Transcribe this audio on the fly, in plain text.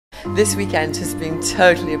This weekend has been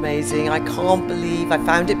totally amazing. I can't believe I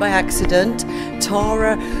found it by accident.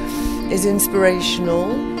 Tara is inspirational,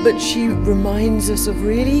 but she reminds us of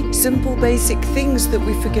really simple, basic things that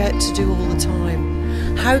we forget to do all the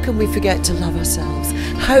time. How can we forget to love ourselves?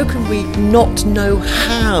 How can we not know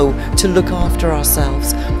how to look after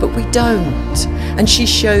ourselves? But we don't. And she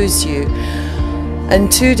shows you.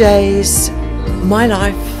 And 2 days, my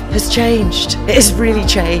life has changed. It has really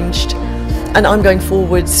changed. And I'm going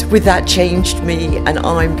forwards with that changed me, and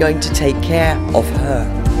I'm going to take care of her.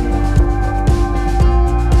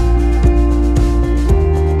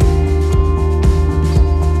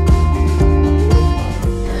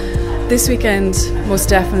 This weekend most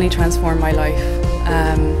definitely transformed my life.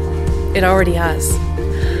 It already has.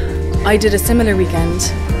 I did a similar weekend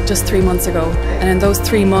just 3 months ago, and in those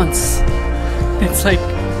 3 months, it's like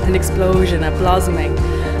an explosion, a blossoming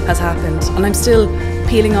has happened. And I'm still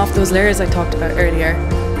peeling off those layers I talked about earlier,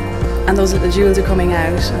 and those little jewels are coming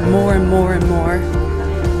out, and more and more and more,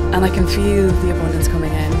 and I can feel the abundance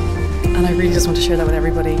coming in. And I really just want to share that with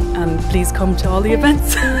everybody, and please come to all the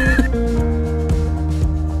events.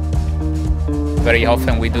 Very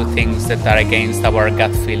often we do things that are against our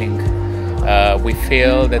gut feeling. We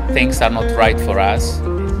feel that things are not right for us,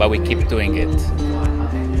 but we keep doing it.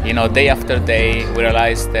 You know, day after day, we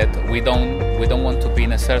realize that we don't want to be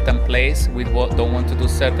in a certain place, we don't want to do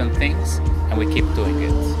certain things, and we keep doing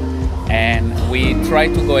it. And we try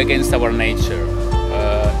to go against our nature,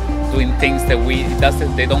 doing things that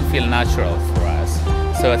they don't feel natural for us.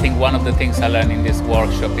 So I think one of the things I learned in this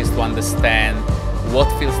workshop is to understand what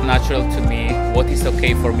feels natural to me, what is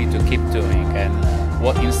okay for me to keep doing, and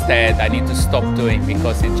what instead I need to stop doing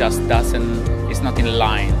because it just it's not in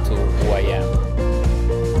line to who I am.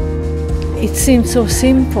 It seemed so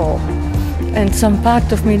simple, and some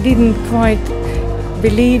part of me didn't quite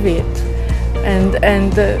believe it. And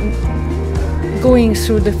going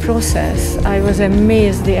through the process, I was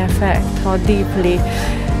amazed the effect, how deeply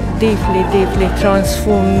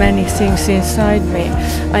transformed many things inside me.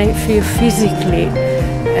 I feel physically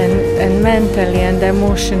and mentally and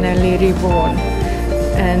emotionally reborn.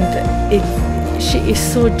 And she is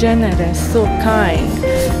so generous, so kind,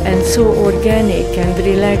 and so organic and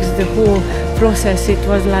relaxed. The whole process, it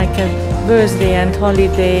was like a birthday and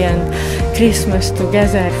holiday and Christmas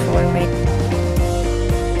together for me.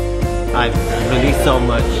 I've released so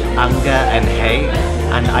much anger and hate,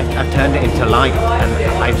 and I've turned it into light, and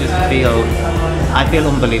I feel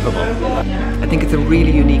unbelievable. I think it's a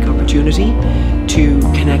really unique opportunity to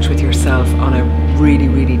connect with yourself on a really,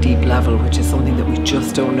 really deep level, which is something that we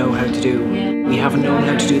just don't know how to do. We haven't known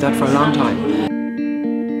how to do that for a long time.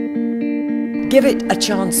 Give it a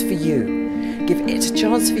chance for you. Give it a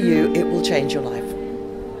chance for you. It will change your life.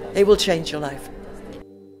 It will change your life.